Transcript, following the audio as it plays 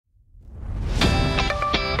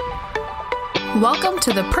Welcome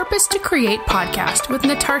to the Purpose to Create podcast with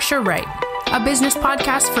Natasha Wright, a business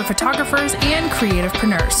podcast for photographers and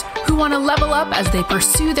creativepreneurs who want to level up as they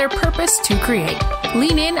pursue their purpose to create.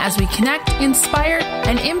 Lean in as we connect, inspire,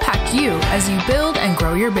 and impact you as you build and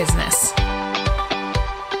grow your business.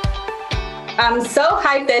 I'm so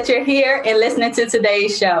hyped that you're here and listening to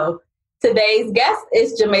today's show. Today's guest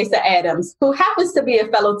is Jamesa Adams, who happens to be a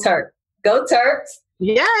fellow Turk. Go Turks!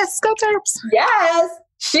 Yes, go Terps! Yes!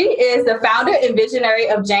 She is the founder and visionary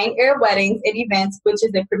of Jayne Heir Weddings and Events, which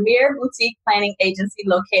is a premier boutique planning agency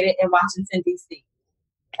located in Washington, D.C.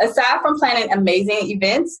 Aside from planning amazing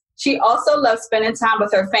events, she also loves spending time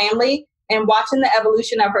with her family and watching the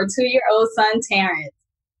evolution of her 2-year-old son, Terrence.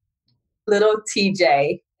 Little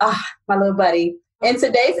TJ. My little buddy. In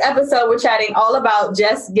today's episode, we're chatting all about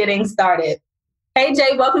just getting started. Hey,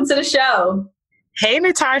 Jay, welcome to the show. Hey,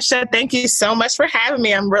 Natasha. Thank you so much for having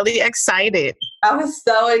me. I'm really excited. I'm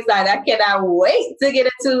so excited. I cannot wait to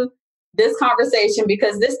get into this conversation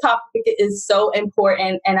because this topic is so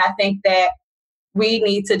important. And I think that we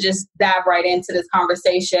need to just dive right into this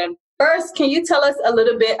conversation. First, can you tell us a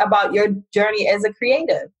little bit about your journey as a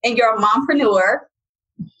creative? And you're a mompreneur.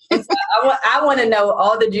 And so I want to know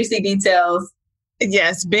all the juicy details.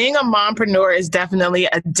 Yes, being a mompreneur is definitely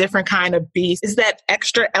a different kind of beast. It's that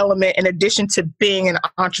extra element in addition to being an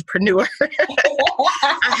entrepreneur,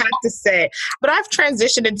 I have to say. But I've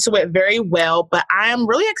transitioned into it very well. But I am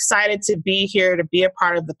really excited to be here to be a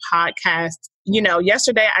part of the podcast. You know,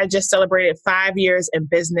 yesterday I just celebrated 5 years in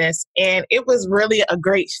business, and it was really a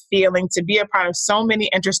great feeling to be a part of so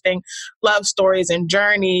many interesting love stories and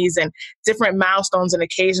journeys and different milestones and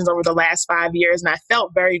occasions over the last 5 years. And I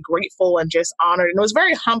felt very grateful and just honored. And it was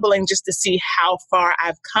very humbling just to see how far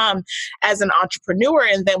I've come as an entrepreneur.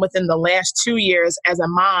 And then within the last 2 years as a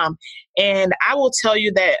mom. And I will tell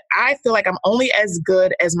you that I feel like I'm only as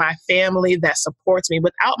good as my family that supports me.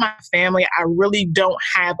 Without my family, I really don't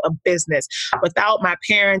have a business. Without my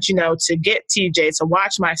parents, you know, to get TJ, to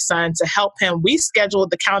watch my son, to help him, we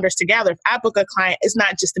scheduled the calendars together. If I book a client, it's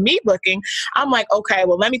not just me booking. I'm like, okay,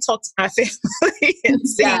 well, let me talk to my family and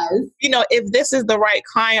see, you know, if this is the right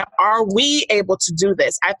client, are we able to do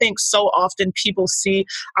this? I think so often people see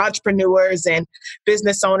entrepreneurs and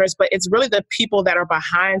business owners, but it's really the people that are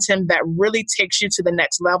behind him that really takes you to the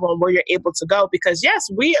next level and where you're able to go. Because yes,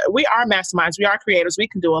 we are masterminds, we are creators, we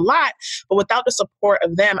can do a lot, but without the support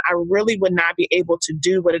of them, I really would not be able to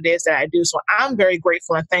do what it is that I do. So I'm very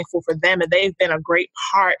grateful and thankful for them, and they've been a great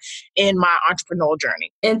part in my entrepreneurial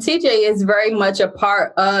journey. And TJ is very much a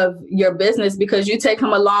part of your business because you take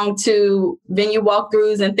him along to venue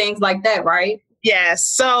walkthroughs and things like that, right? Yes.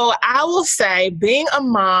 So I will say being a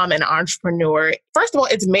mom and entrepreneur, first of all,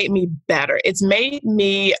 it's made me better. It's made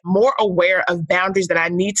me more aware of boundaries that I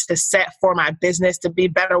need to set for my business to be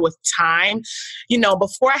better with time. You know,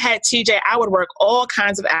 before I had TJ, I would work all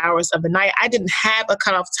kinds of hours of the night. I didn't have a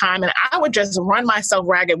cutoff time and I would just run myself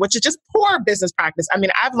ragged, which is just poor business practice. I mean,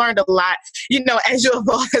 I've learned a lot, you know, as you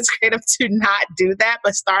evolve as creative to not do that.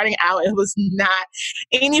 But starting out, it was not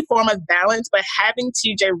any form of balance. But having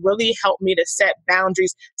TJ really helped me to set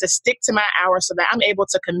boundaries, to stick to my hours so that I'm able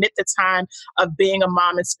to commit the time of being a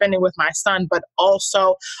mom and spending with my son, but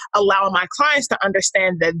also allowing my clients to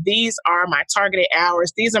understand that these are my targeted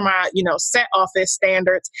hours. These are my, you know, set office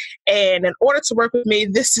standards. And in order to work with me,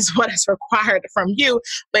 this is what is required from you.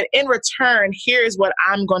 But in return, here's what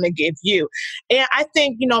I'm going to give you. And I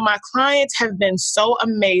think, you know, my clients have been so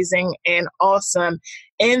amazing and awesome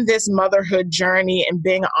in this motherhood journey and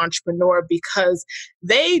being an entrepreneur because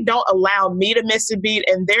they don't allow me to miss a beat,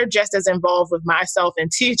 and they're just as involved with myself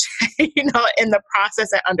and TJ, you know, in the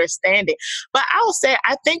process and understanding. But I will say,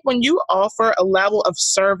 I think when you offer a level of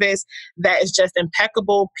service that is just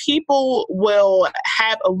impeccable, people will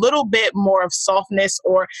have a little bit more of softness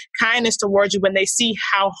or kindness towards you when they see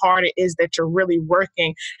how hard it is that you're really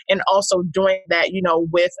working and also doing that, you know,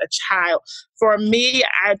 with a child. For me,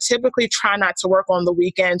 I typically try not to work on the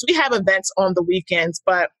weekends. We have events on the weekends,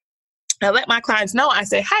 but I let my clients know, I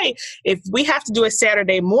say, hey, if we have to do a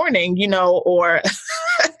Saturday morning, you know, or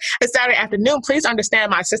a Saturday afternoon, please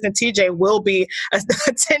understand my assistant TJ will be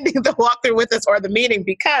attending the walkthrough with us or the meeting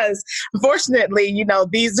because unfortunately, you know,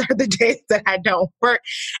 these are the days that I don't work.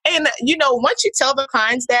 And, you know, once you tell the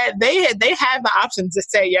clients that, they have the option to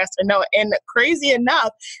say yes or no. And crazy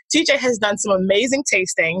enough, TJ has done some amazing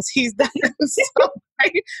tastings. He's done some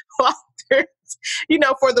great walkthroughs.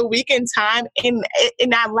 for the weekend time. And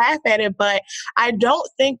I laugh at it, but I don't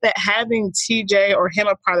think that having TJ or him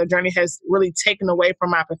a part of the journey has really taken away from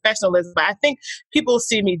my professionalism. But I think people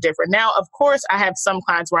see me different. Now, of course, I have some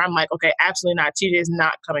clients where I'm like, okay, absolutely not. TJ is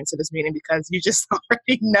not coming to this meeting because you just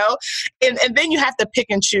already know. And then you have to pick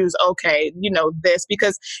and choose, okay, this,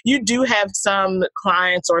 because you do have some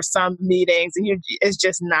clients or some meetings and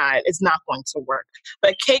it's not going to work.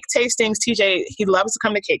 But cake tastings, TJ, he loves to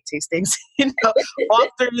come to cake tastings,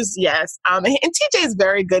 authors, yes. And TJ is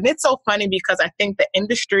very good. And it's so funny because I think the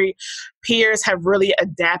industry peers have really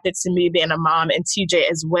adapted to me being a mom and TJ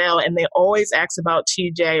as well. And they always ask about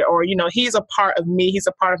TJ or, he's a part of me. He's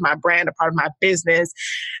a part of my brand, a part of my business.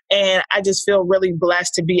 And I just feel really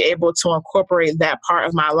blessed to be able to incorporate that part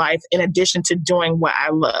of my life in addition to doing what I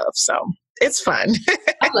love. So it's fun.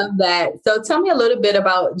 I love that. So tell me a little bit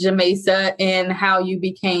about Jamesa and how you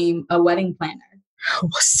became a wedding planner.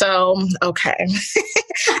 So, okay.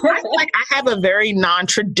 I have a very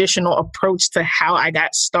non-traditional approach to how I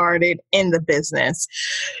got started in the business.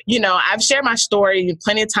 I've shared my story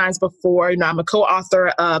plenty of times before. I'm a co-author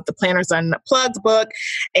of the Planners Unplugged book,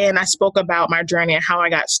 and I spoke about my journey and how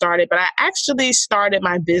I got started. But I actually started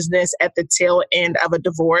my business at the tail end of a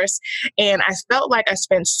divorce, and I felt like I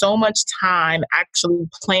spent so much time actually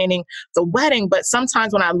planning the wedding. But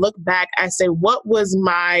sometimes when I look back, I say, what was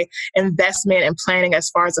my investment in planning as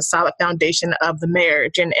far as a solid foundation of the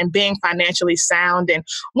marriage and being financially sound? And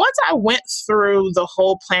once I went through the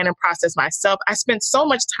whole planning process myself, I spent so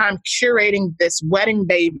much time curating this wedding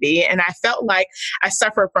baby. And I felt like I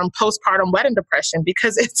suffered from postpartum wedding depression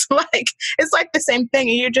because it's like the same thing.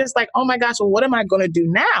 And you're just like, oh my gosh, well, what am I going to do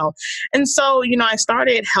now? And so, I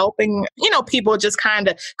started helping, people just kind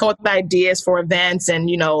of come up with ideas for events and,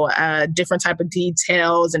 different type of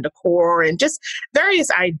details and decor and just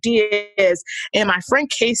various ideas. And my friend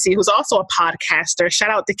Casey, who's also a podcaster, shout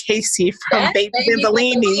out to Casey from Babies and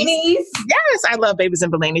Bellinis. Yes, I love Babies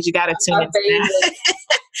and Bellinis. You got to tune into that.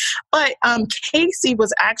 But Casey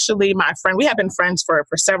was actually my friend. We have been friends for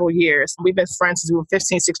several years. We've been friends since we were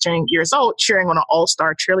 15, 16 years old, cheering on an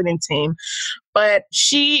all-star cheerleading team. But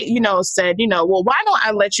she, said, well, why don't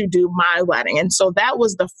I let you do my wedding? And so that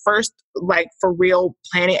was the first, for real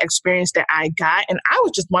planning experience that I got. And I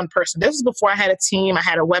was just one person. This was before I had a team. I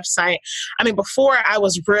had a website. Before I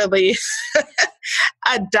was really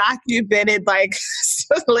a documented,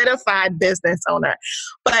 solidified business owner.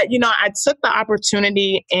 But, I took the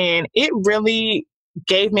opportunity and it really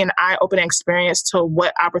gave me an eye-opening experience to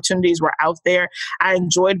what opportunities were out there. I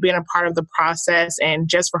enjoyed being a part of the process and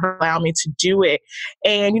just for her allowing me to do it.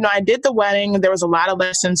 And, I did the wedding. There was a lot of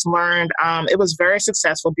lessons learned. It was very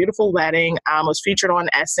successful, beautiful wedding. Was featured on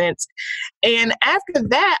Essence. And after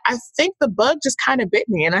that, I think the bug just kind of bit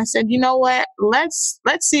me. And I said, you know what, let's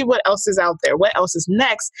see what else is out there. What else is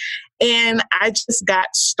next? And I just got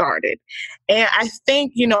started. And I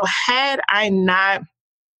think, had I not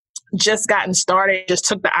just gotten started, just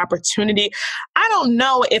took the opportunity, I don't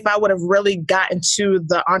know if I would have really gotten to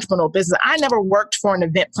the entrepreneurial business. I never worked for an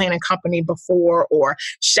event planning company before or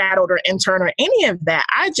shadowed or interned or any of that.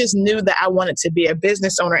 I just knew that I wanted to be a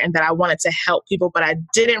business owner and that I wanted to help people, but I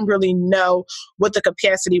didn't really know what the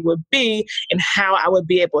capacity would be and how I would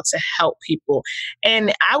be able to help people.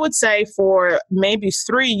 And I would say for maybe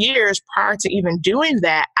 3 years prior to even doing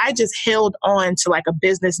that, I just held on to a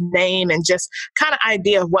business name and just kind of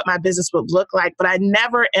idea of what my business would look like, but I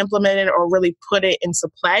never implemented or really put it into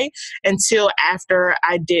play until after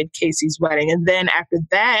I did Casey's wedding. And then after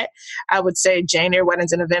that, I would say Jayne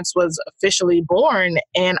Weddings and Events was officially born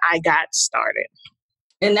and I got started.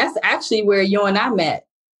 And that's actually where you and I met.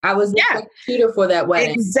 I was the tutor for that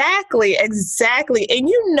wedding. Exactly. And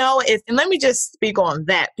and let me just speak on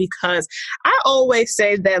that because I always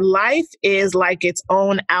say that life is like its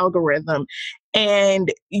own algorithm.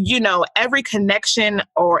 And, every connection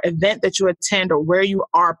or event that you attend or where you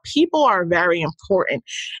are, people are very important.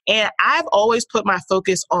 And I've always put my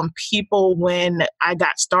focus on people when I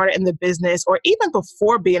got started in the business or even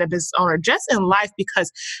before being a business owner, just in life,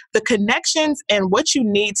 because the connections and what you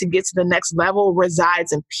need to get to the next level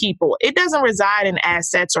resides in people. It doesn't reside in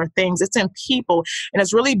assets or things. It's in people. And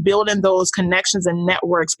it's really building those connections and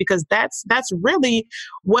networks because that's really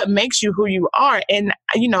what makes you who you are. And,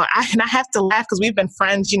 I have to laugh laugh because we've been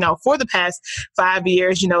friends, for the past 5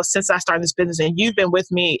 years, since I started this business, and you've been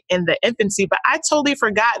with me in the infancy. But I totally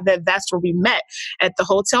forgot that that's where we met, at the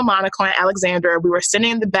Hotel Monaco in Alexandria. We were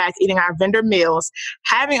sitting in the back eating our vendor meals,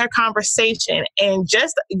 having a conversation, and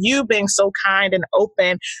just you being so kind and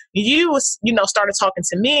open, you started talking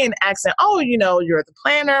to me and asking, oh, you're the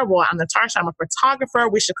planner. Well, I'm Natasha. I'm a photographer.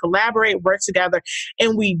 We should collaborate, work together.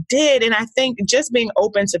 And we did. And I think just being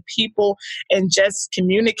open to people and just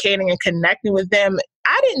communicating and connecting with them,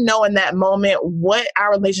 I didn't know in that moment what our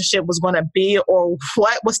relationship was going to be or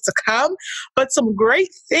what was to come, but some great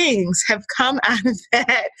things have come out of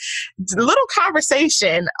that little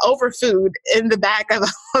conversation over food in the back of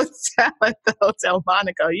the hotel at the Hotel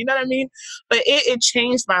Monaco. You know what I mean? But it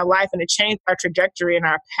changed my life, and it changed our trajectory and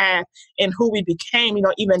our path and who we became.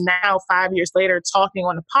 Even now, 5 years later, talking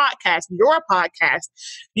on the podcast, your podcast,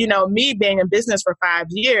 me being in business for 5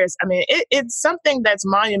 years, I mean, it's something that's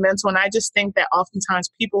monumental. And I just think that oftentimes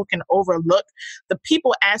people can overlook the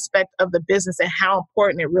people aspect of the business and how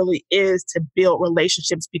important it really is to build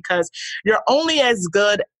relationships, because you're only as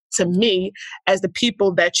good, to me, as the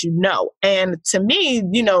people that you know. And to me,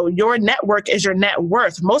 your network is your net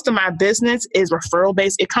worth. Most of my business is referral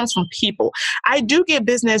based. It comes from people. I do get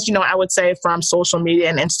business, I would say from social media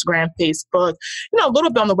and Instagram, Facebook, a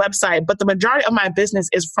little bit on the website, but the majority of my business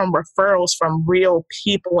is from referrals from real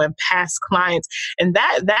people and past clients. And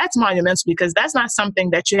that's monumental, because that's not something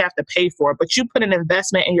that you have to pay for, but you put an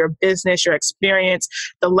investment in your business, your experience,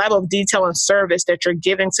 the level of detail and service that you're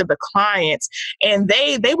giving to the clients. And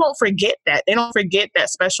they won't forget that. They don't forget that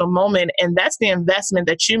special moment. And that's the investment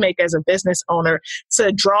that you make as a business owner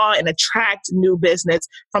to draw and attract new business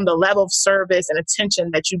from the level of service and attention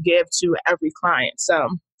that you give to every client. So,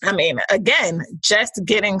 I mean, again, just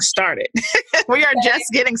getting started. We are just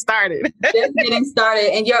getting started. Just getting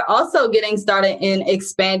started. And you're also getting started in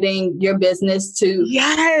expanding your business too.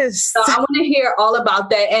 Yes. So I want to hear all about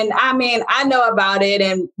that. And I mean, I know about it,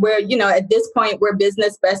 and we're, at this point, we're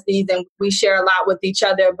business besties and we share a lot with each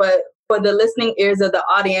other. But for the listening ears of the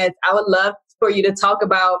audience, I would love for you to talk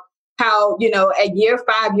about how, at year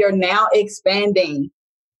 5, you're now expanding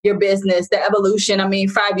your business, the evolution. I mean,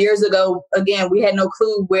 5 years ago, again, we had no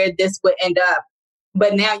clue where this would end up,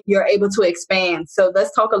 but now you're able to expand. So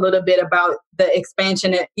let's talk a little bit about the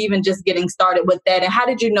expansion and even just getting started with that. And how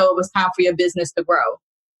did you know it was time for your business to grow?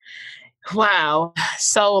 Wow.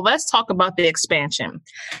 So let's talk about the expansion.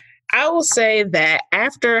 I will say that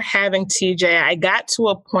after having TJ, I got to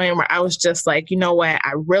a point where I was just like, you know what?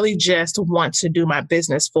 I really just want to do my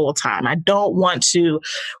business full time. I don't want to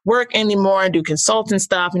work anymore and do consulting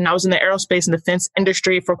stuff. And I was in the aerospace and defense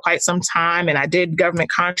industry for quite some time, and I did government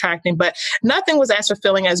contracting, but nothing was as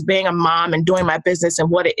fulfilling as being a mom and doing my business and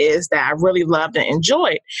what it is that I really loved and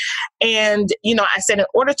enjoyed. And, I said, in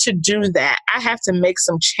order to do that, I have to make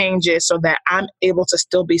some changes so that I'm able to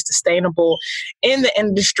still be sustainable in the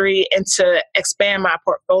industry and to expand my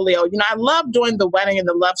portfolio. I love doing the wedding and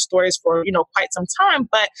the love stories for, quite some time,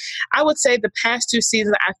 but I would say the past 2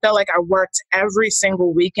 seasons, I felt like I worked every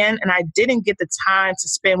single weekend, and I didn't get the time to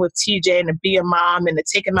spend with TJ and to be a mom and to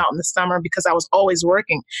take him out in the summer because I was always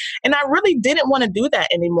working. And I really didn't want to do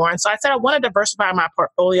that anymore. And so I said, I want to diversify my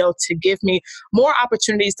portfolio to give me more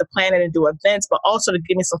opportunities to plan it and do events, but also to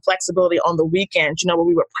give me some flexibility on the weekends, where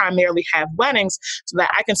we would primarily have weddings, so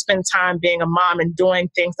that I can spend time being a mom and doing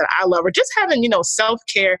things that I love, or just having,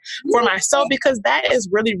 self-care for myself, because that is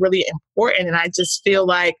really, really important. And I just feel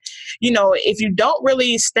like, if you don't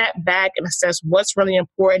really step back and assess what's really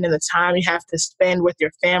important in the time you have to spend with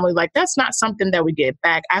your family, like that's not something that we get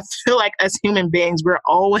back. I feel like as human beings, we're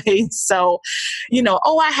always so,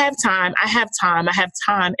 oh, I have time.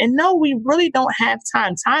 And no, we really don't have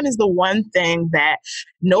time. Time is the one thing that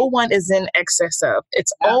no one is in excess of.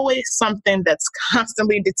 It's always something that's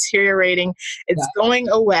constantly deteriorating. It's going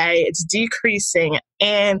away. It's decreasing.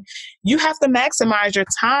 And you have to maximize your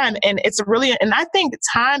time. And and I think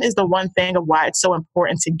time is the one thing of why it's so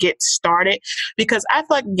important to get started, because I feel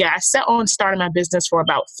like, I set on starting my business for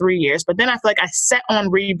about 3 years, but then I feel like I set on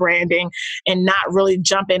rebranding and not really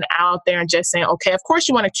jumping out there and just saying, okay, of course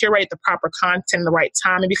you want to curate the proper content in the right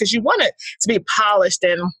time, and because you want it to be polished,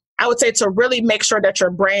 and I would say to really make sure that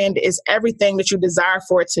your brand is everything that you desire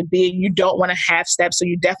for it to be. You don't want to half step, so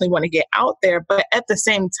you definitely want to get out there. But at the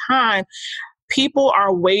same time, people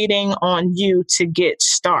are waiting on you to get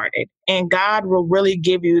started, and God will really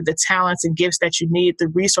give you the talents and gifts that you need, the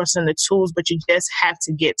resources and the tools, but you just have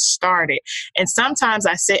to get started. And sometimes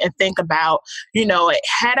I sit and think about,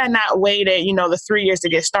 had I not waited, the 3 years to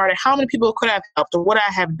get started, how many people could I have helped, or what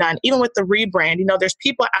I have done, even with the rebrand. There's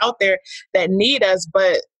people out there that need us,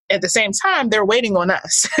 but at the same time, they're waiting on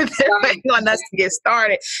us. They're waiting on us to get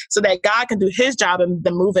started so that God can do his job and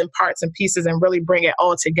the moving parts and pieces and really bring it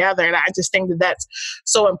all together. And I just think that that's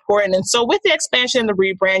so important. And so with the expansion and the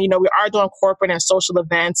rebrand, we are doing corporate and social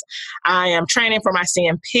events. I am training for my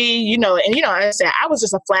CMP, and I said, I was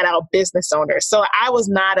just a flat out business owner. So I was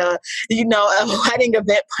not a wedding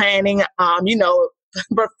event planning,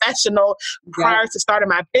 professional prior to starting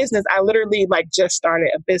my business. I literally just started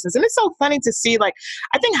a business. And it's so funny to see,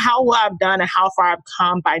 I think how well I've done and how far I've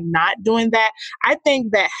come by not doing that. I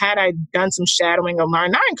think that had I done some shadowing or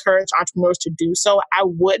learn, I encourage entrepreneurs to do so. I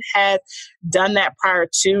would have done that prior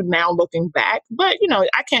to now looking back. But,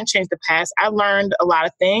 I can't change the past. I learned a lot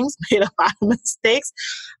of things, made a lot of mistakes.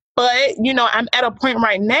 But, I'm at a point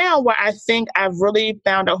right now where I think I've really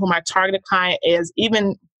found out who my targeted client is,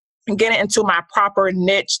 even getting into my proper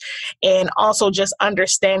niche, and also just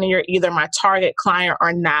understanding you're either my target client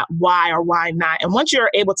or not, why or why not. And once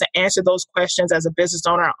you're able to answer those questions as a business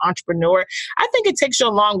owner or entrepreneur, I think it takes you a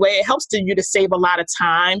long way. It helps you to save a lot of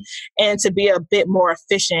time and to be a bit more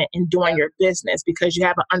efficient in doing your business, because you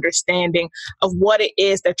have an understanding of what it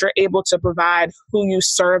is that you're able to provide, who you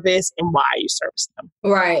service, and why you service them.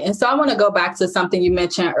 Right. And so I want to go back to something you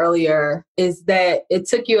mentioned earlier, is that it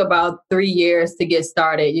took you about 3 years to get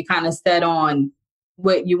started. You kind of set on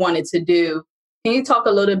what you wanted to do. Can you talk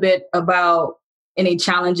a little bit about any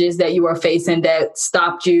challenges that you were facing that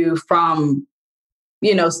stopped you from,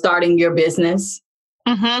 starting your business?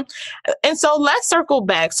 Mm-hmm. And so let's circle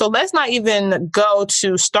back. So let's not even go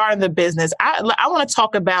to starting the business. I want to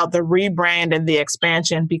talk about the rebrand and the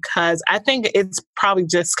expansion, because I think it's probably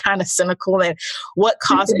just kind of cynical and what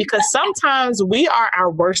caused it, because sometimes we are our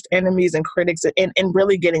worst enemies and critics in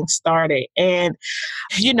really getting started. And,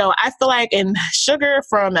 I feel like Sugar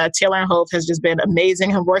from Taylor & Hope has just been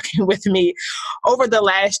amazing and working with me over the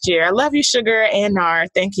last year. I love you, Sugar, and Nar.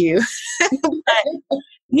 Thank you. But,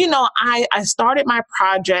 I started my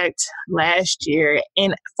project last year,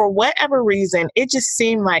 and for whatever reason, it just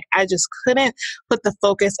seemed like I just couldn't put the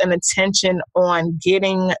focus and attention on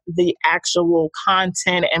getting the actual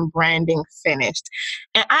content and branding finished.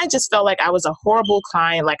 And I just felt like I was a horrible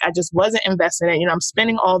client. I just wasn't invested in it. I'm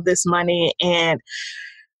spending all this money, and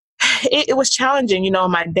it was challenging.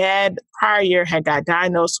 My dad prior year had got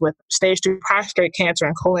diagnosed with stage 3 prostate cancer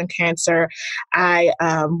and colon cancer. I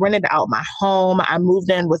rented out my home. I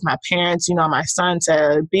moved in with my parents, my son,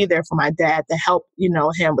 to be there for my dad, to help,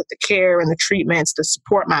 him with the care and the treatments, to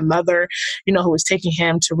support my mother, who was taking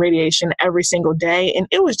him to radiation every single day. And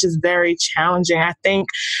it was just very challenging. I think,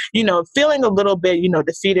 feeling a little bit,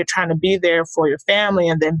 defeated, trying to be there for your family,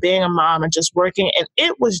 and then being a mom and just working. And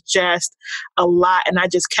it was just a lot. And I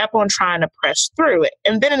just kept on trying to press through it.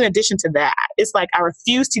 And then in addition to that, it's like I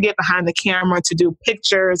refused to get behind the camera to do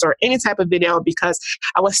pictures or any type of video, because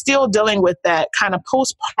I was still dealing with that kind of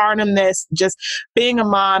postpartumness, just being a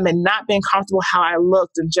mom and not being comfortable how I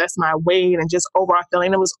looked and just my weight and just overall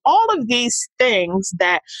feeling. It was all of these things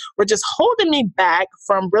that were just holding me back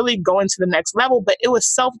from really going to the next level, but it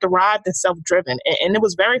was self-derived and self-driven. And it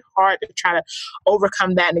was very hard to try to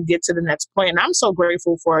overcome that and get to the next point. And I'm so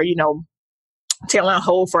grateful for, Taylor &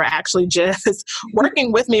 Hope for actually just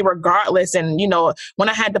working with me regardless. And, when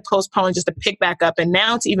I had to postpone, just to pick back up, and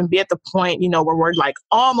now to even be at the point, where we're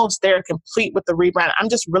almost there, complete with the rebrand. I'm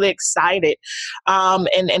just really excited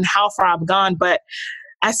and how far I've gone. But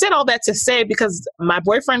I said all that to say, because my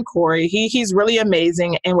boyfriend, Corey, he's really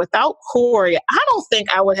amazing. And without Corey, I don't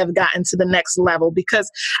think I would have gotten to the next level, because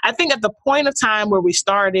I think at the point of time where we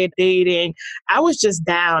started dating, I was just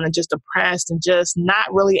down and just depressed and just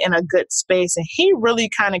not really in a good space. And he really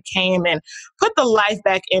kind of came and put the life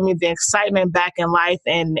back in me, the excitement back in life.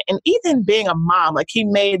 And even being a mom, he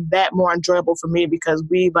made that more enjoyable for me, because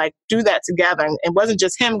we do that together. And it wasn't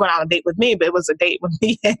just him going on a date with me, but it was a date with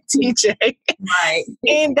me and TJ. Right.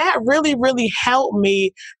 And that really, really helped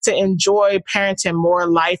me to enjoy parenting more,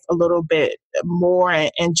 life a little bit more,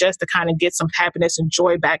 and just to kind of get some happiness and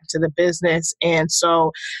joy back into the business. And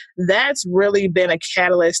so that's really been a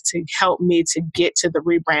catalyst to help me to get to the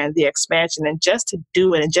rebrand, the expansion, and just to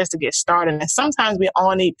do it and just to get started. And sometimes we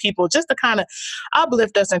all need people just to kind of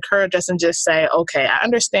uplift us, encourage us, and just say, okay, I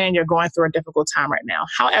understand you're going through a difficult time right now.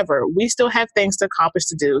 However, we still have things to accomplish,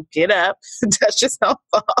 to do. Get up, dust yourself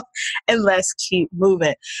off, and let's keep moving.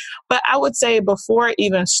 But I would say before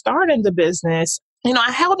even starting the business,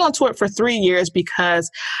 I held on to it for 3 years because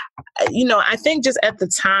I think just at the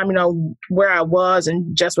time, where I was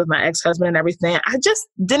and just with my ex-husband and everything, I just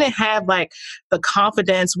didn't have like the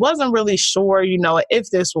confidence, wasn't really sure, if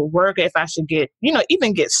this will work, if I should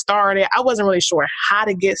even get started. I wasn't really sure how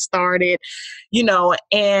to get started,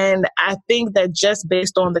 and I think that just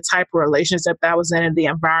based on the type of relationship that I was in and the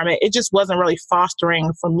environment, it just wasn't really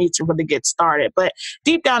fostering for me to really get started. But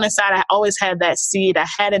deep down inside, I always had that seed. I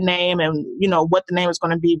had a name and, what the name was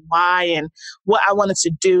going to be, why, and what I wanted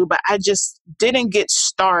to do. But I just didn't get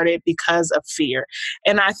started because of fear.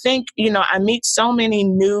 And I think, I meet so many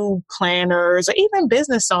new planners or even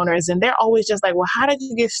business owners, and they're always just like, well, how did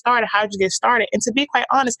you get started? How did you get started? And to be quite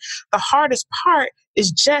honest, the hardest part is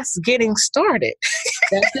just getting started.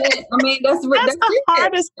 That's it. I mean, that's the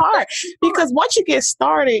hardest part, because once you get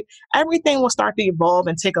started, everything will start to evolve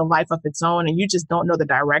and take a life of its own, and you just don't know the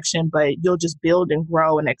direction, but you'll just build and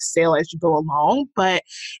grow and excel as you go along. But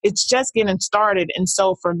it's just getting started. And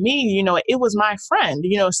so for me, it was my friend,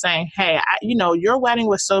 saying, hey, your wedding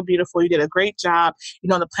was so beautiful. You did a great job,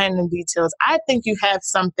 the planning and details. I think you have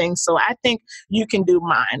something, so I think you can do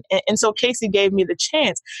mine. And so Casey gave me the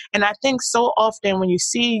chance. And I think so often when you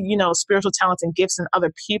see, spiritual talents and gifts in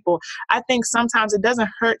other people, I think sometimes it doesn't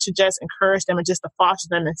hurt to just encourage them and just to foster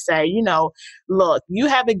them and say, look, you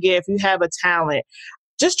have a gift, you have a talent.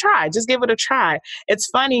 Just try, just give it a try. It's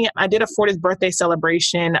funny. I did a 40th birthday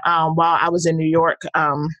celebration while I was in New York.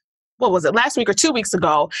 What was it, last week or 2 weeks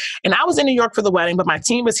ago? And I was in New York for the wedding, but my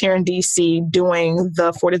team was here in DC doing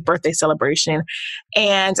the 40th birthday celebration.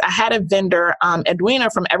 And I had a vendor, Edwina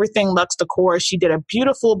from Everything Luxe Decor. She did a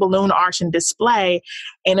beautiful balloon arch and display,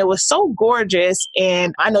 and it was so gorgeous.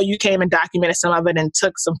 And I know you came and documented some of it and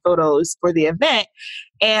took some photos for the event.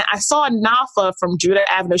 And I saw Nafa from Judah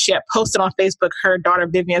Avenue. She had posted on Facebook her daughter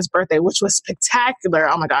Vivian's birthday, which was spectacular.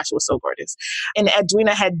 Oh my gosh, it was so gorgeous. And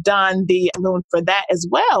Edwina had done the balloon for that as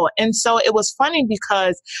well. And so it was funny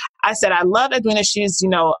because I said, I love Edwina. She's,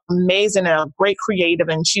 amazing and a great creative,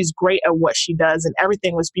 and she's great at what she does, and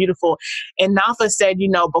everything was beautiful. And Nafa said,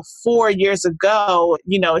 before years ago,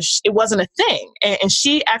 it wasn't a thing. And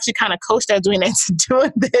she actually kind of coached Edwina into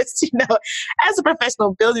doing this, as a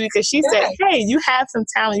professional builder, because she said, hey, you have some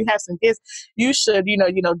talent, you have some gifts, you should,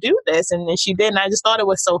 do this. And then she did. And I just thought it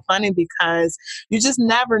was so funny because you just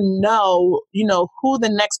never know, who the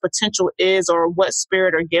next potential is or what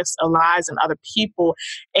spirit or gifts lies in other people.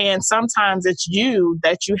 And sometimes it's you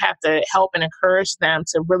that you have to help and encourage them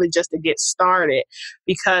to really just to get started,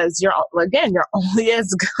 because you're only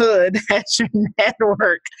as good as your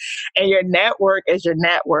network, and your network is your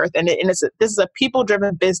net worth. And this is a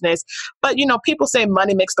people-driven business. But, people say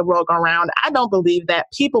money makes the world go round. I don't believe that.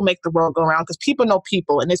 People make the world go round because people know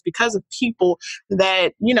people. And it's because of people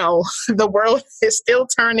that, the world is still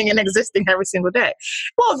turning and existing every single day.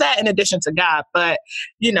 Well, that in addition to God, but,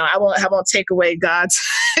 I won't take away God's,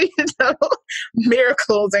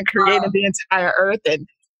 miracles and creating the entire earth and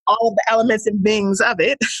all of the elements and beings of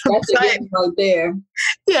it. That's right there.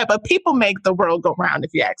 Yeah, but people make the world go round,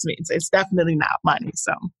 if you ask me. It's definitely not money.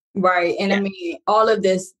 So right. And I mean, all of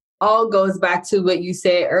this all goes back to what you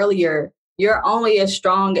said earlier. You're only as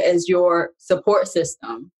strong as your support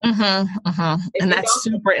system. And that's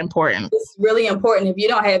super important. It's really important. If you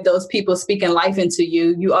don't have those people speaking life into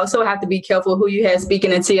you, you also have to be careful who you have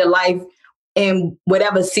speaking into your life in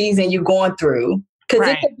whatever season you're going through, because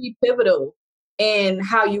it could be pivotal in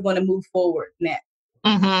how you want to move forward next.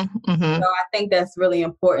 So I think that's really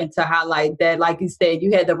important to highlight that, like you said,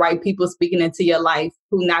 you had the right people speaking into your life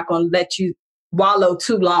who not going to let you wallow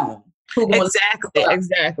too long. Exactly.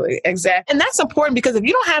 And that's important, because if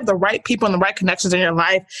you don't have the right people and the right connections in your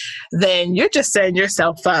life, then you're just setting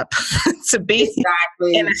yourself up to be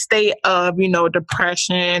in a state of,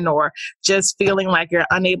 depression, or just feeling like you're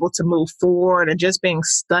unable to move forward and just being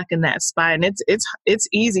stuck in that spot. And it's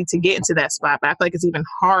easy to get into that spot, but I feel like it's even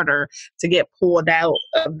harder to get pulled out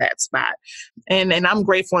of that spot. And I'm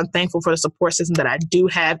grateful and thankful for the support system that I do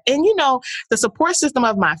have. And, the support system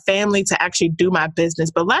of my family to actually do my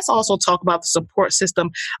business. But let's also talk about the support system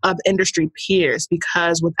of industry peers,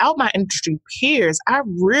 because without my industry peers, I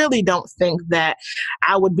really don't think that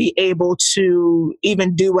I would be able to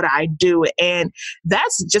even do what I do. And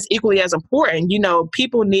that's just equally as important.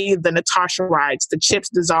 People need the Natasha Wrights, the Chips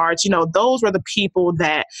Desarts, those were the people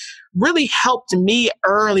that really helped me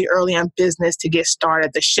early in business to get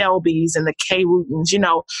started, the Shelbys and the K Wootons.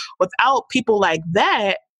 Without people like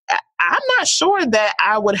that, I'm not sure that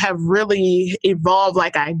I would have really evolved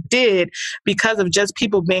like I did because of just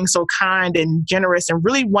people being so kind and generous and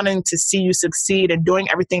really wanting to see you succeed and doing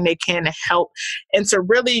everything they can to help and to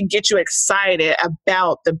really get you excited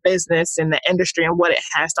about the business and the industry and what it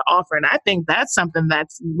has to offer. And I think that's something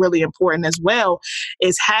that's really important as well,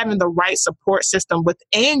 is having the right support system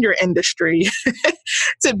within your industry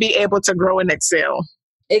to be able to grow and excel.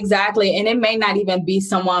 Exactly. And it may not even be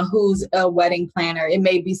someone who's a wedding planner. It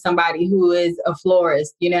may be somebody who is a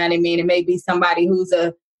florist. You know what I mean? It may be somebody who's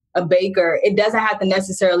a baker. It doesn't have to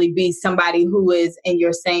necessarily be somebody who is in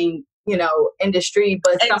your same, industry,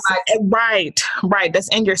 but somebody. Right. That's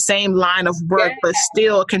in your same line of work, but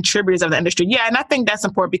still contributors of the industry. Yeah. And I think that's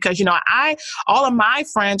important because, all of my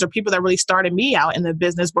friends or people that really started me out in the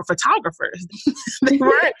business were photographers. They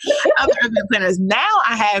weren't other event planners. Now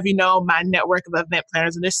I have, my network of event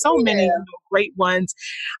planners, and there's so many great ones.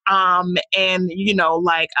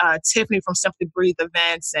 Like Tiffany from Simply Breathe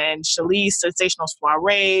Events, and Shalice Sensational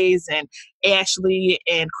Soirees, and Ashley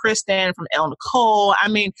and Kristen from El Nicole. I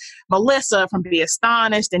mean, Melissa from Be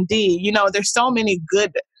Astonished, and Dee. There's so many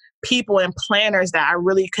good people and planners that I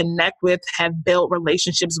really connect with, have built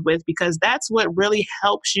relationships with, because that's what really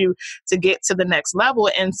helps you to get to the next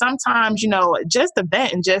level. And sometimes, just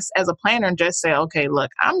vent and just as a planner and just say, okay,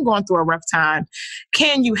 look, I'm going through a rough time.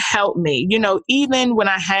 Can you help me? Even when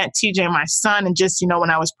I had TJ and my son, and just,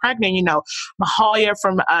 when I was pregnant, Mahalia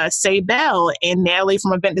from Say Bell and Natalie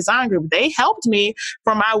from Event Design Group, they helped me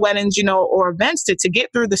for my weddings, or events to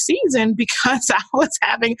get through the season because I was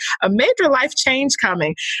having a major life change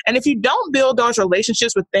coming. And if you don't build those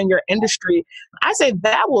relationships within your industry, I say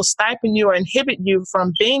that will stifle you or inhibit you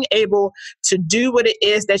from being able to do what it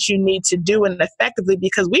is that you need to do and effectively,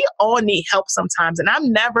 because we all need help sometimes. And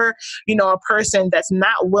I'm never, a person that's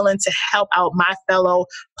not willing to help out my fellow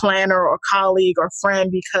planner or colleague or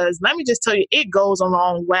friend, because let me just tell you, it goes a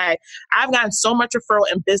long way. I've gotten so much referral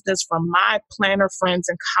in business from my planner friends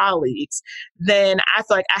and colleagues than I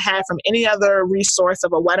feel like I had from any other resource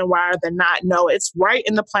of a wedding wire than not. No, it's right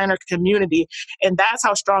in the planner community. And that's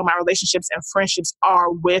how strong my relationships and friendships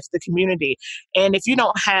are with the community. And if you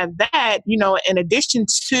don't have that, in addition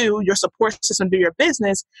to your support system through your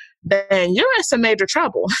business, then you're in some major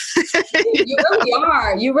trouble. You really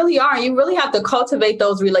are. You really are. You really have to cultivate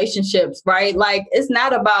those relationships, right? Like, it's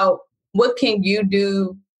not about what can you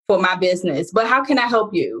do for my business, but how can I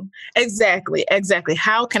help you? Exactly.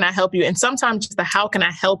 How can I help you? And sometimes just the how can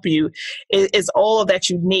I help you is all that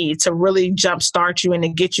you need to really jumpstart you and to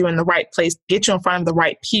get you in the right place, get you in front of the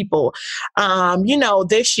right people.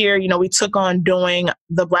 This year, we took on doing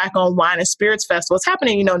the Black-owned Wine and Spirits Festival. It's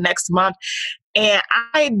happening, next month. And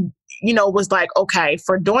I, was like, okay,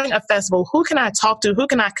 for doing a festival, who can I talk to? Who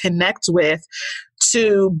can I connect with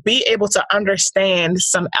to be able to understand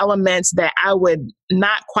some elements that I would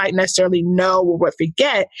not quite necessarily know or would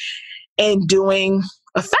forget in doing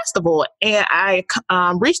a festival? And I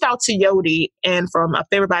reached out to Yodi and from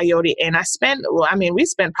Favored by Yodi, and we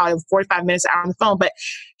spent probably 45 minutes out on the phone, but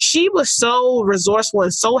she was so resourceful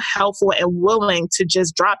and so helpful and willing to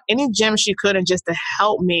just drop any gems she could and just to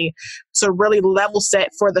help me to really level set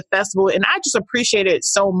for the festival. And I just appreciate it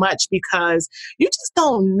so much, because you just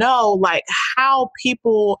don't know how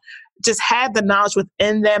people just have the knowledge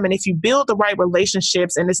within them. And if you build the right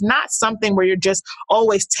relationships, and it's not something where you're just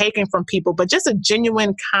always taking from people, but just a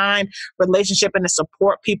genuine, kind relationship and to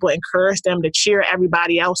support people, encourage them, to cheer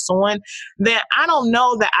everybody else on, then I don't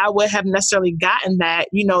know that I would have necessarily gotten that,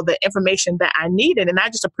 the information that I needed. And I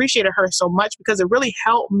just appreciated her so much, because it really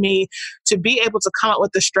helped me to be able to come up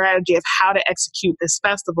with the strategy of how to execute this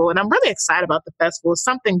festival. And I'm really excited about the festival. It's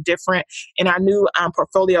something different in our new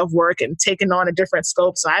portfolio of work and taking on a different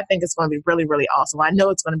scope. So I think it's going to be really, really awesome. I know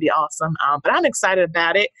it's going to be awesome, but I'm excited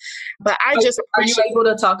about it. But Are you able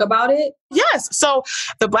to talk about it? Yes. So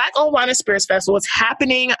the Black-owned Wine and Spirits Festival is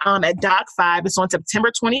happening at Dock 5. It's on September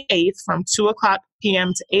 28th from 2:00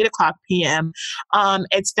 p.m. to 8:00 p.m.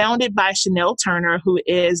 It's founded by Chanel Turner, who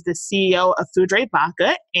is the CEO of Food Rate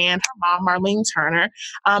Vodka, and her mom, Marlene Turner.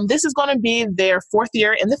 This is going to be their 4th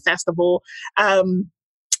year in the festival.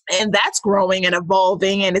 And that's growing and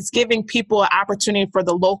evolving, and it's giving people an opportunity for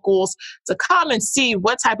the locals to come and see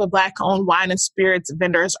what type of Black-owned wine and spirits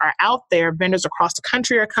vendors are out there. Vendors across the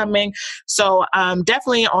country are coming. So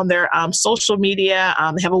definitely on their social media,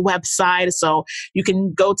 they have a website, so you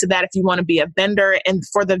can go to that if you want to be a vendor. And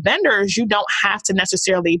for the vendors, you don't have to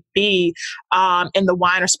necessarily be in the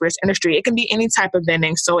wine or spirits industry. It can be any type of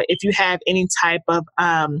vending. So if you have any type of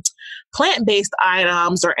plant-based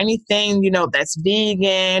items or anything, that's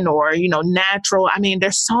vegan or, natural. I mean,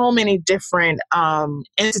 there's so many different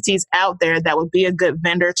entities out there that would be a good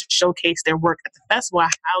vendor to showcase their work at the festival. I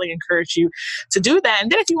highly encourage you to do that.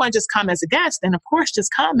 And then if you want to just come as a guest, then of course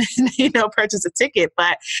just come and, purchase a ticket.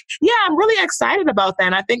 But yeah, I'm really excited about that.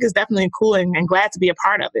 And I think it's definitely cool and glad to be a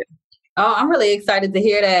part of it. Oh, I'm really excited to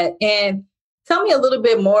hear that. And tell me a little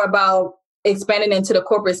bit more about expanding into the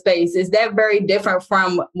corporate space. Is that very different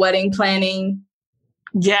from wedding planning?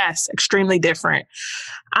 Yes, extremely different.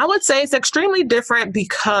 I would say it's extremely different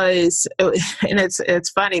because, and it's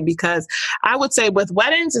funny because I would say with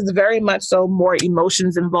weddings, it's very much so more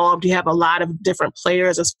emotions involved. You have a lot of different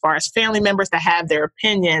players as far as family members that have their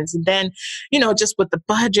opinions. And then, just with the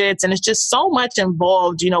budgets, and it's just so much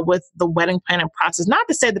involved, with the wedding planning process. Not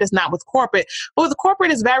to say that it's not with corporate, but with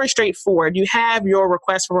corporate, it's very straightforward. You have your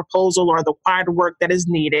request for proposal or the required work that is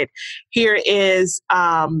needed. Here is,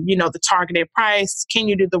 the targeted price. Can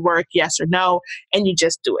you do the work? Yes or no? And you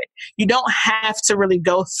just do it. You don't have to really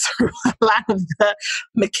go through a lot of the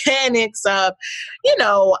mechanics of,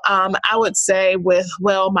 I would say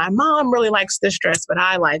my mom really likes this dress, but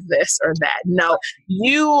I like this or that. No,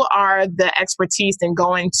 you are the expertise in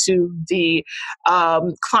going to the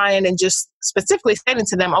client and just specifically stating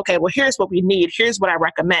to them, okay, well, here's what we need. Here's what I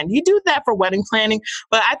recommend. You do that for wedding planning,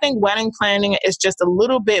 but I think wedding planning is just a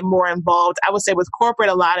little bit more involved. I would say with corporate,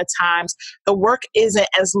 a lot of times the work isn't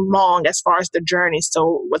as long as far as the journey.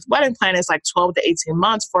 So with wedding planning, it's like 12 to 18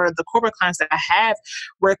 months. For the corporate clients that I have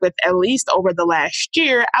worked with, at least over the last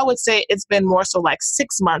year, I would say it's been more so like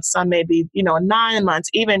 6 months, some maybe, 9 months,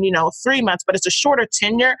 even, 3 months, but it's a shorter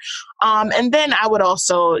tenure. And then I would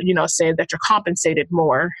also, say that you're compensated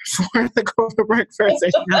more for the corporate work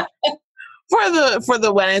versus for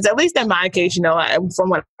the weddings, at least in my case, from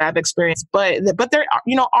what I've experienced. But there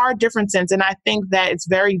are differences, and I think that it's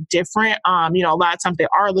very different. A lot of times they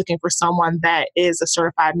are looking for someone that is a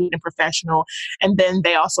certified meeting professional, and then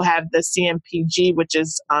they also have the CMPG, which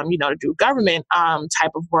is to do government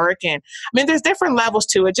type of work. And I mean, there's different levels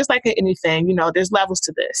to it, just like anything. There's levels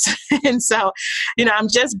to this, and so I'm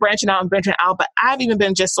just branching out and venturing out. But I've even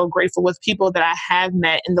been just so grateful with people that I have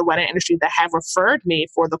met in the wedding industry that have referred me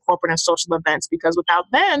for the corporate and social events, because without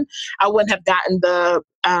them, I wouldn't have gotten the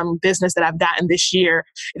business that I've gotten this year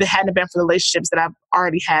if it hadn't been for the relationships that I've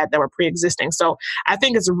already had that were pre-existing. So I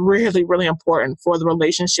think it's really, really important for the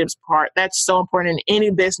relationships part. That's so important in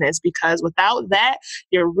any business, because without that,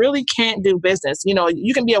 you really can't do business.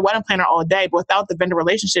 You can be a wedding planner all day, but without the vendor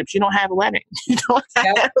relationships, you don't have a wedding. You don't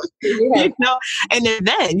have, and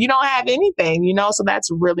then you don't have anything, so that's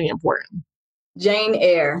really important. Jayne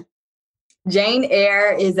Heir. Jayne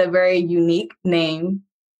Heir is a very unique name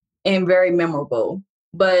and very memorable,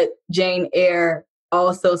 but Jayne Heir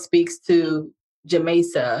also speaks to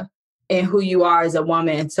Jamesa and who you are as a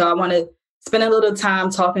woman. So I want to spend a little time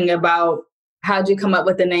talking about how'd you come up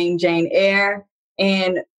with the name Jayne Heir,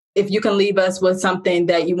 and if you can leave us with something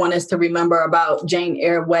that you want us to remember about Jayne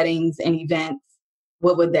Heir weddings and events,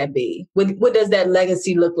 what would that be? What does that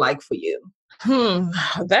legacy look like for you?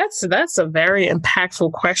 That's a very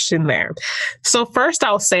impactful question there. So first,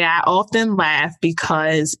 I'll say I often laugh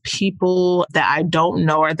because people that I don't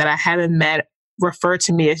know or that I haven't met refer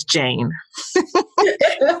to me as Jayne.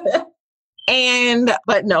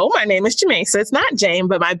 But no, my name is Jamesa. It's not Jayne,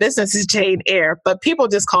 but my business is Jayne Heir. But people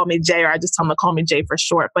just call me Jay, or I just tell them to call me Jay for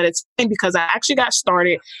short. But it's because I actually got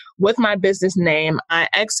started with my business name. My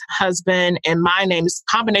ex-husband and my name is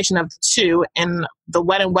a combination of the two. And the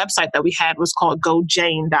wedding website that we had was called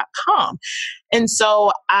gojayne.com. And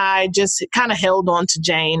so I just kind of held on to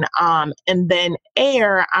Jayne. And then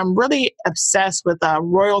Heir, I'm really obsessed with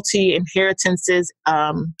royalty, inheritances,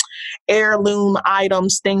 heirloom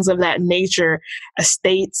items, things of that nature,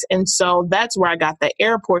 estates. And so that's where I got the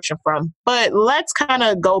Heir portion from. But let's kind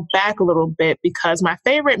of go back a little bit, because my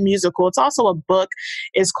favorite musical, it's also a book,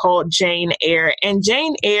 is called Jayne Heir. And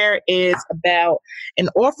Jayne Heir is about an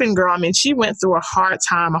orphan girl. I mean, she went through a hard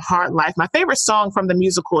time, a hard life. My favorite song from the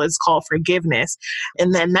musical is called Forgiveness.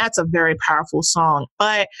 And then that's a very powerful song.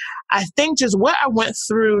 But I think just what I went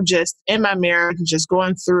through just in my marriage, just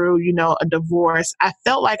going through, a divorce, I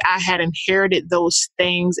felt like I had inherited those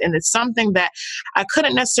things. And it's something that I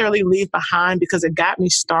couldn't necessarily leave behind, because it got me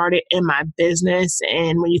started in my business.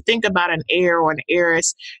 And when you think about an heir or an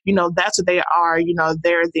heiress, that's what they are.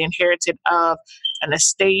 They're the inherited of an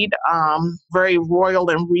estate, very royal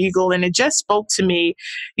and regal. And it just spoke to me,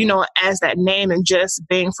 as that name, and just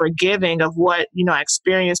being forgiving of what, I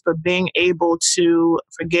experienced, but being able to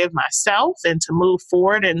forgive myself and to move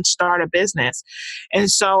forward and start a business. And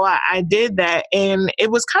so I did that. And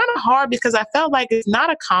it was kind of hard because I felt like it's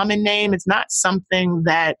not a common name. It's not something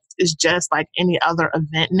that is just like any other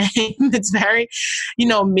event name. It's very,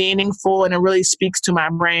 meaningful, and it really speaks to my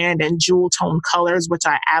brand and jewel tone colors, which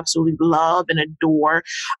I absolutely love and adore.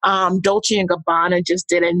 Dolce and Gabbana just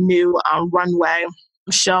did a new runway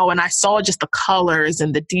show, and I saw just the colors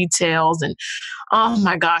and the details, and oh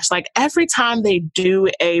my gosh, like every time they do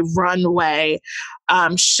a runway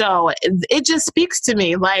show, it just speaks to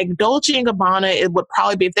me. Like Dolce and Gabbana, it would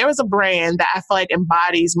probably be, if there was a brand that I feel like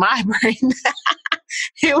embodies my brand,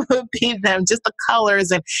 it would be them. Just the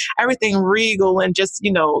colors and everything regal, and just,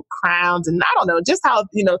 crowns, and I don't know, just how,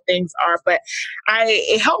 things are. But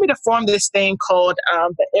it helped me to form this thing called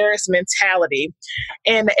the Heiress mentality.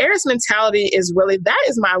 And the Heiress mentality is really, that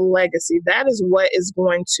is my legacy. That is what is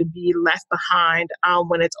going to be left behind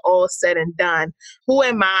when it's all said and done. Who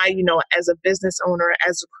am I, as a business owner,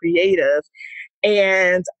 as a creative?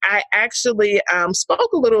 And I actually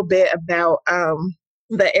spoke a little bit about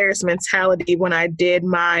the Heiress mentality when I did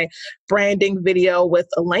my branding video with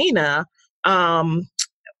Elena from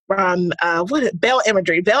Bell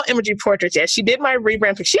Imagery Portraits. Yeah, she did my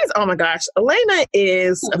rebrand. Oh my gosh, Elena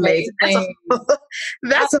is amazing.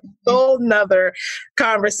 That's a whole nother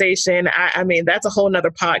conversation. I mean, that's a whole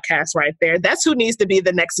nother podcast right there. That's who needs to be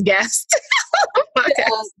the next guest.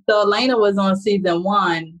 So Elena was on season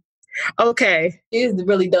 1. Okay. She's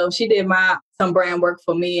really dope. She did some brand work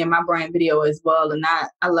for me and my brand video as well. And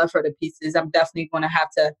I love her to pieces. I'm definitely going to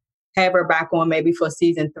have her back on maybe for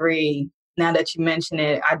season 3. Now that you mention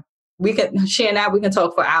it, she and I can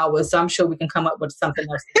talk for hours. So I'm sure we can come up with something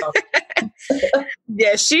else to talk about.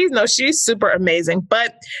 Yeah, she's super amazing.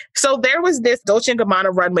 But so there was this Dolce &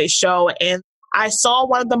 Gabbana runway show, and I saw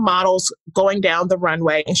one of the models going down the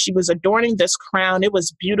runway, and she was adorning this crown. It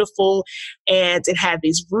was beautiful, and it had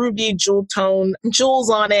these ruby jewel tone jewels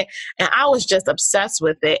on it, and I was just obsessed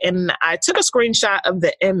with it. And I took a screenshot of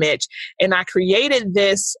the image, and I created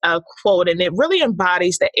this quote, and it really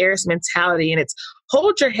embodies the Heiress mentality, and it's,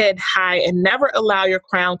 hold your head high and never allow your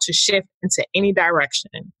crown to shift into any direction.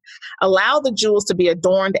 Allow the jewels to be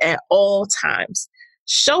adorned at all times.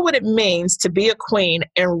 Show what it means to be a queen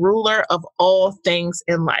and ruler of all things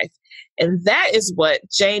in life. And that is what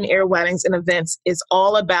Jayne Heir Weddings and Events is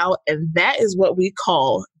all about. And that is what we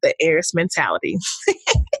call the Heiress mentality.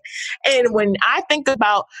 And when I think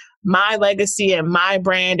about my legacy and my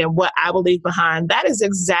brand and what I will leave behind, that is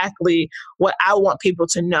exactly what I want people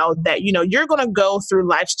to know, that, you're going to go through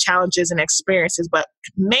life's challenges and experiences, but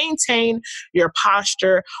maintain your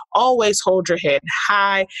posture, always hold your head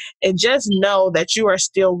high, and just know that you are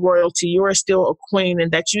still royalty, you are still a queen,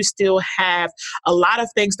 and that you still have a lot of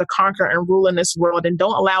things to conquer and rule in this world. And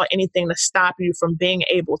don't allow anything to stop you from being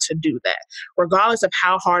able to do that, regardless of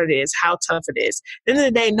how hard it is, how tough it is. At the end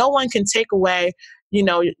of the day, no one can take away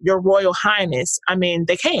your royal highness. I mean,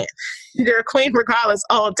 they can't. You're a queen regardless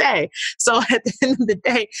all day. So at the end of the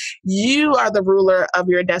day, you are the ruler of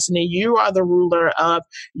your destiny. You are the ruler of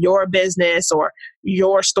your business or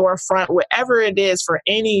your storefront, whatever it is for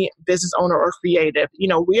any business owner or creative.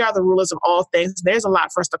 We are the rulers of all things. There's a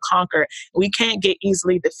lot for us to conquer. We can't get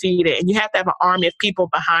easily defeated. And you have to have an army of people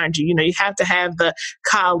behind you. You have to have the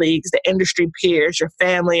colleagues, the industry peers, your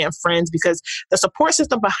family and friends, because the support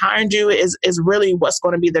system behind you is really what's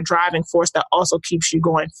going to be the driving force that also keeps you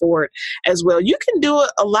going forward as well. You can do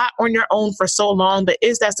a lot on your own for so long, but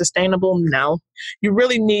is that sustainable? No. You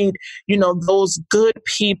really need, those good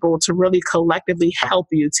people to really collectively help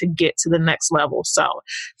you to get to the next level. So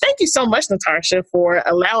thank you so much, Natasha, for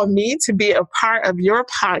allowing me to be a part of your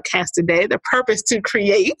podcast today, The Purpose to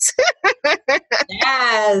Create.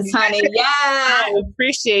 Yes, honey. Yes. I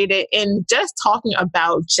appreciate it. And just talking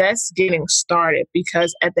about just getting started,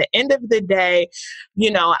 because at the end of the day,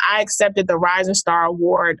 I accepted the Rising Star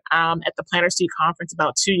Award at the Planner Seat Conference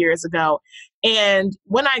about 2 years ago. And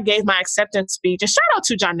when I gave my acceptance speech, and shout out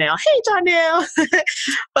to Janelle. Hey, Janelle.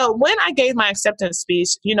 But when I gave my acceptance speech,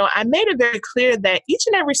 I made it very clear that each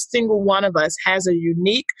and every single one of us has a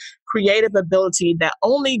unique creative ability that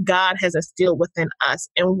only God has instilled within us.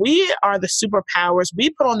 And we are the superpowers.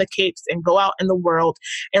 We put on the capes and go out in the world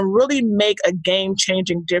and really make a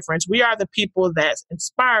game-changing difference. We are the people that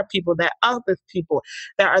inspire people, that uplift people,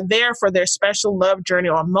 that are there for their special love journey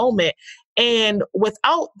or moment. And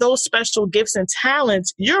without those special gifts and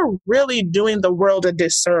talents, you're really doing the world a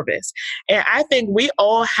disservice. And I think we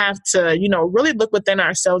all have to, really look within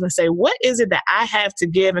ourselves and say, what is it that I have to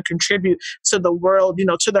give and contribute to the world,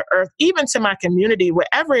 to the earth, even to my community,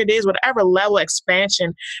 whatever it is, whatever level of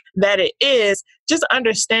expansion that it is, just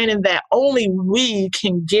understanding that only we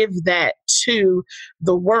can give that to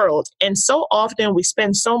the world. And so often we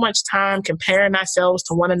spend so much time comparing ourselves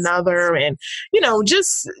to one another and,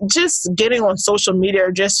 just getting on social media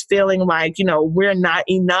or just feeling like, we're not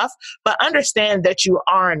enough, but understand that you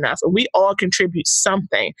are enough. We all contribute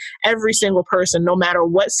something, every single person, no matter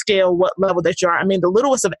what scale, what level that you are. I mean, the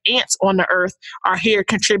littlest of ants on the earth are here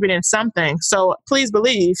contributing something. So please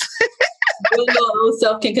believe. Your own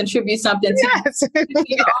self can contribute something to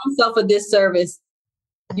your own self a disservice.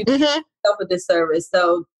 You do yourself a disservice.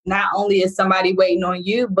 So not only is somebody waiting on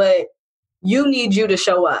you, but you need you to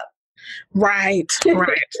show up. Right.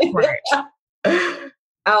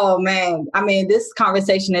 Oh man. I mean, this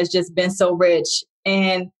conversation has just been so rich.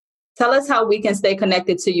 And tell us how we can stay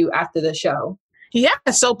connected to you after the show. Yeah,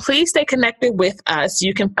 so please stay connected with us.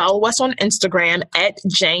 You can follow us on Instagram at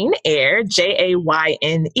Jayne Heir, JayneHeir.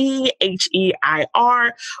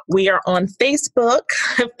 We are on Facebook,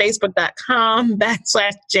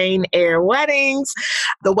 facebook.com/Jayne Heir Weddings.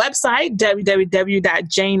 The website,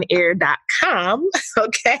 www.jayneheir.com.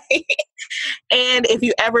 Okay. And if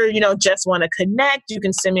you ever, just want to connect, you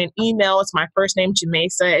can send me an email. It's my first name,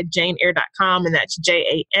 Jamesa, at JayneHeir.com, and that's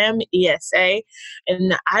JAMESA.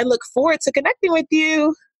 And I look forward to connecting with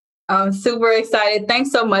you. I'm super excited.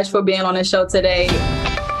 Thanks so much for being on the show today.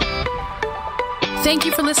 Thank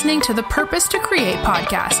you for listening to the Purpose to Create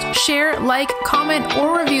podcast. Share, like, comment,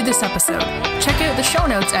 or review this episode. Check out the show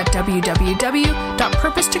notes at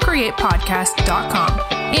www.purposetocreatepodcast.com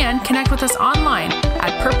and connect with us online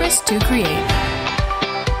at Purpose to Create.